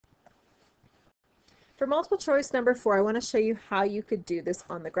For multiple choice number 4, I want to show you how you could do this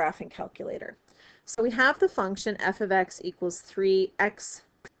on the graphing calculator. So we have the function f of x equals 3x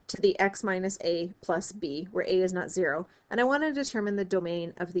to the x minus a plus b, where a is not 0, and I want to determine the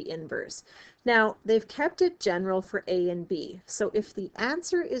domain of the inverse. Now, they've kept it general for a and b, so if the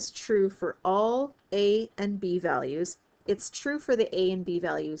answer is true for all a and b values, it's true for the a and b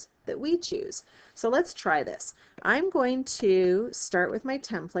values that we choose. So let's try this. I'm going to start with my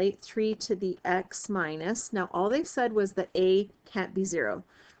template, 3 to the x minus. Now, all they said was that a can't be 0.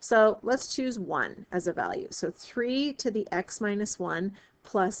 So let's choose 1 as a value. So 3 to the x minus 1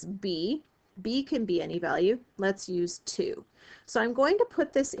 plus b. b can be any value. Let's use 2. So I'm going to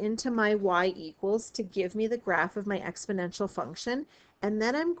put this into my y equals to give me the graph of my exponential function, and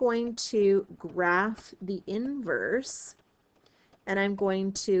then I'm going to graph the inverse, and I'm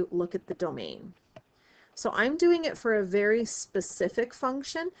going to look at the domain. So I'm doing it for a very specific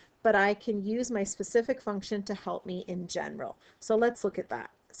function, but I can use my specific function to help me in general. So let's look at that.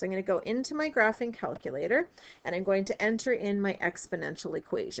 So I'm going to go into my graphing calculator, and I'm going to enter in my exponential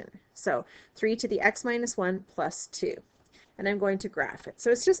equation. So 3 to the x minus 1 plus 2. And I'm going to graph it.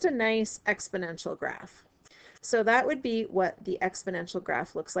 So it's just a nice exponential graph. So that would be what the exponential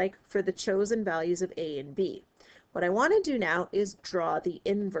graph looks like for the chosen values of a and b. What I want to do now is draw the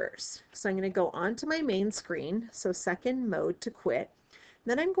inverse. So I'm going to go onto my main screen, so second mode to quit.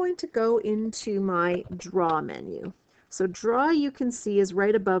 Then I'm going to go into my draw menu. So draw, you can see, is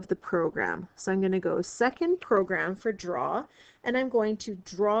right above the program. So I'm going to go second program for draw, and I'm going to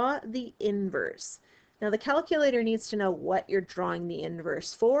draw the inverse. Now the calculator needs to know what you're drawing the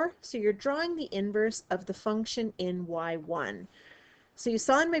inverse for. So you're drawing the inverse of the function in y1. So you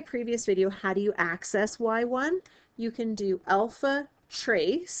saw in my previous video, how do you access y1? You can do alpha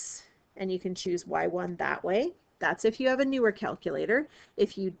trace, and you can choose y1 that way. That's if you have a newer calculator.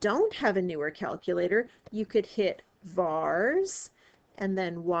 If you don't have a newer calculator, you could hit vars and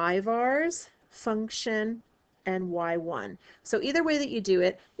then yvars, function, and y1. So either way that you do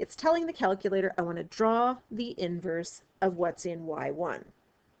it, it's telling the calculator I want to draw the inverse of what's in y1.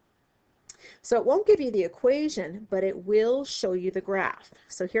 So it won't give you the equation, but it will show you the graph.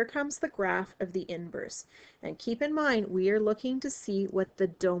 So here comes the graph of the inverse. And keep in mind, we are looking to see what the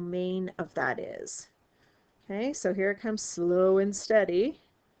domain of that is. Okay, so here it comes slow and steady.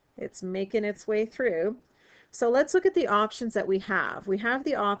 It's making its way through. So let's look at the options that we have. We have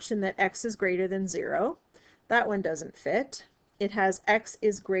the option that x is greater than 0. That one doesn't fit. It has x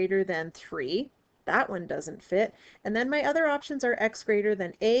is greater than 3. That one doesn't fit. And then my other options are x greater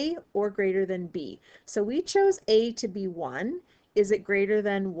than a or greater than b. So we chose a to be 1. Is it greater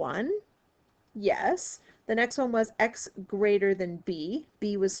than 1? Yes. The next one was x greater than b.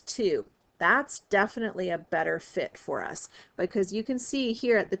 b was 2. That's definitely a better fit for us, because you can see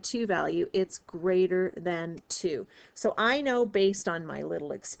here at the 2 value, it's greater than 2. So I know based on my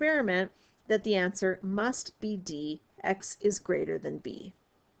little experiment that the answer must be D, x is greater than b.